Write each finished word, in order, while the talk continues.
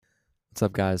What's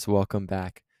up, guys? Welcome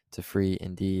back to Free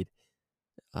Indeed.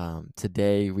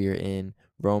 Today we are in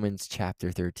Romans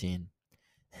chapter 13,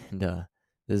 and this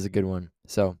is a good one.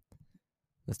 So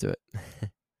let's do it.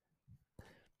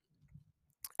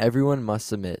 Everyone must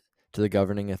submit to the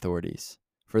governing authorities,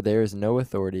 for there is no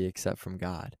authority except from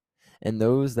God, and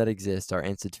those that exist are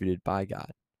instituted by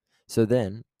God. So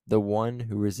then, the one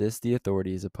who resists the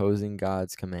authority is opposing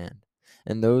God's command,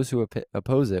 and those who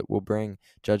oppose it will bring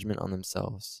judgment on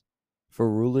themselves. For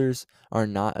rulers are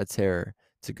not a terror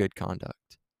to good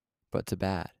conduct, but to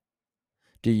bad.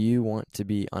 Do you want to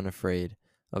be unafraid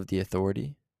of the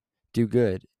authority? Do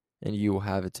good, and you will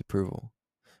have its approval.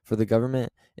 For the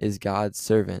government is God's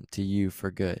servant to you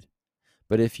for good.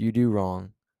 But if you do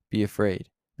wrong, be afraid,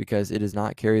 because it does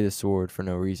not carry the sword for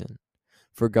no reason.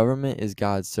 For government is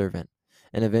God's servant,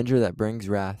 an avenger that brings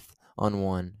wrath on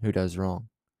one who does wrong.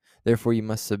 Therefore you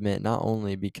must submit not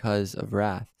only because of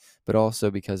wrath, but also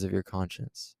because of your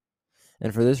conscience.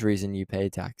 And for this reason you pay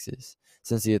taxes,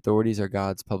 since the authorities are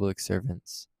God's public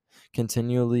servants,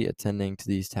 continually attending to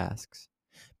these tasks.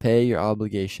 Pay your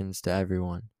obligations to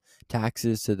everyone,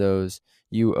 taxes to those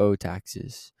you owe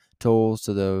taxes, tolls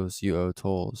to those you owe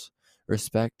tolls,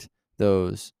 respect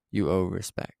those you owe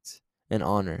respect, and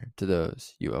honor to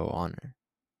those you owe honor.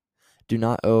 Do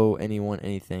not owe anyone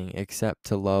anything except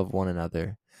to love one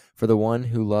another, for the one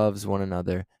who loves one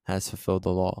another has fulfilled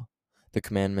the law. The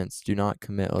commandments: do not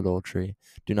commit adultery,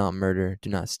 do not murder, do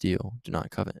not steal, do not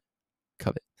covet.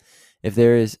 If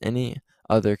there is any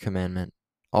other commandment,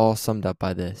 all summed up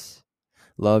by this: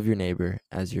 love your neighbor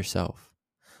as yourself.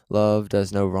 Love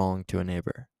does no wrong to a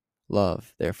neighbor.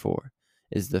 Love, therefore,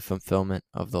 is the fulfillment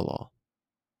of the law.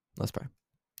 Let's pray.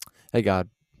 Hey, God,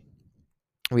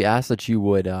 we ask that you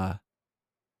would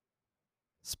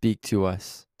speak to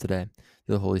us today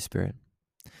through the Holy Spirit.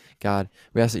 God,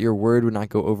 we ask that your word would not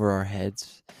go over our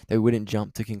heads, that we wouldn't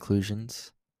jump to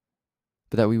conclusions,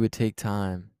 but that we would take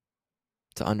time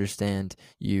to understand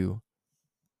you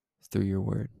through your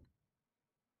word,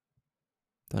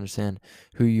 to understand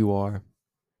who you are,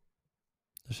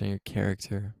 understand your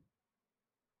character.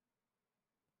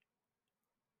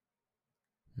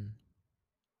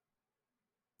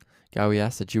 God, we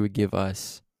ask that you would give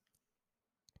us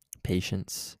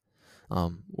patience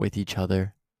with each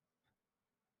other,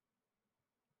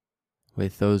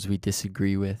 with those we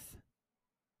disagree with.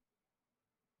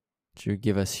 That you would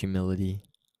give us humility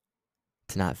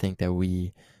to not think that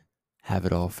we have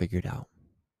it all figured out,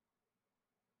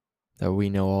 that we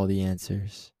know all the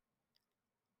answers,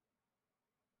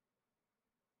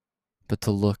 but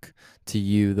to look to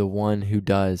you, the one who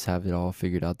does have it all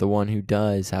figured out, the one who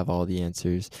does have all the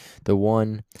answers, the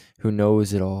one who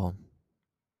knows it all,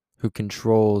 who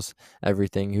controls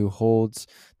everything, who holds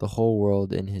the whole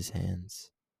world in his hands.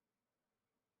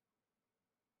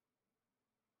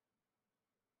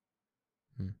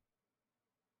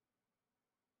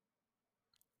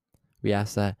 We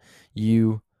ask that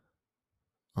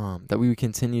that we would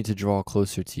continue to draw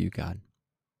closer to you, God.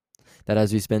 That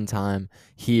as we spend time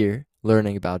here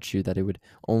learning about you, that it would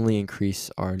only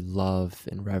increase our love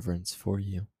and reverence for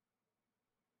you.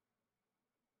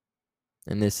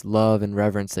 And this love and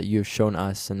reverence that you have shown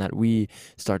us and that we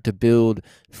start to build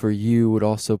for you would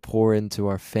also pour into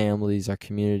our families, our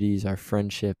communities, our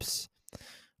friendships,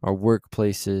 our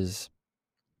workplaces.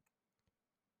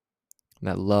 And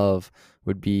that love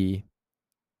would be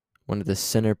one of the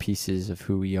centerpieces of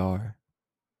who we are.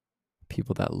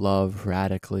 People that love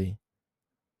radically,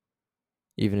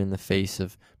 even in the face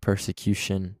of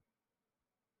persecution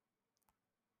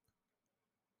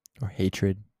or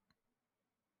hatred.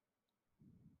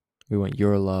 We want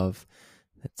your love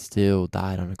that still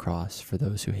died on a cross for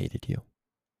those who hated you.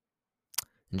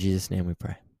 In Jesus' name we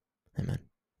pray. Amen.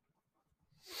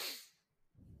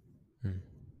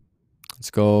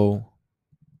 Let's go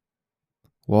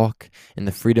walk in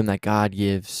the freedom that God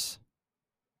gives,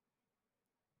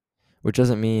 which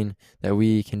doesn't mean that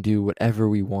we can do whatever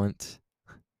we want,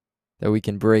 that we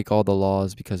can break all the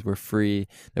laws because we're free,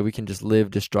 that we can just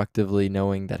live destructively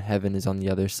knowing that heaven is on the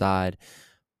other side,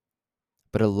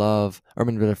 but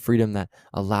a freedom that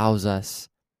allows us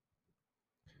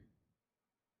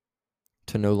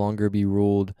to no longer be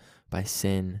ruled by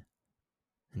sin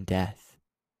and death,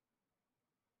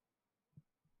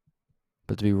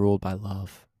 but to be ruled by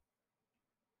love,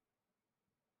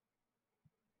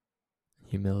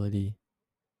 humility,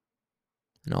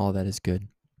 and all that is good.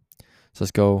 So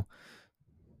let's go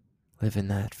live in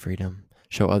that freedom.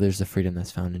 Show others the freedom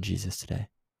that's found in Jesus today.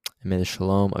 And may the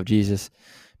shalom of Jesus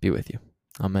be with you.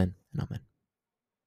 Amen and amen.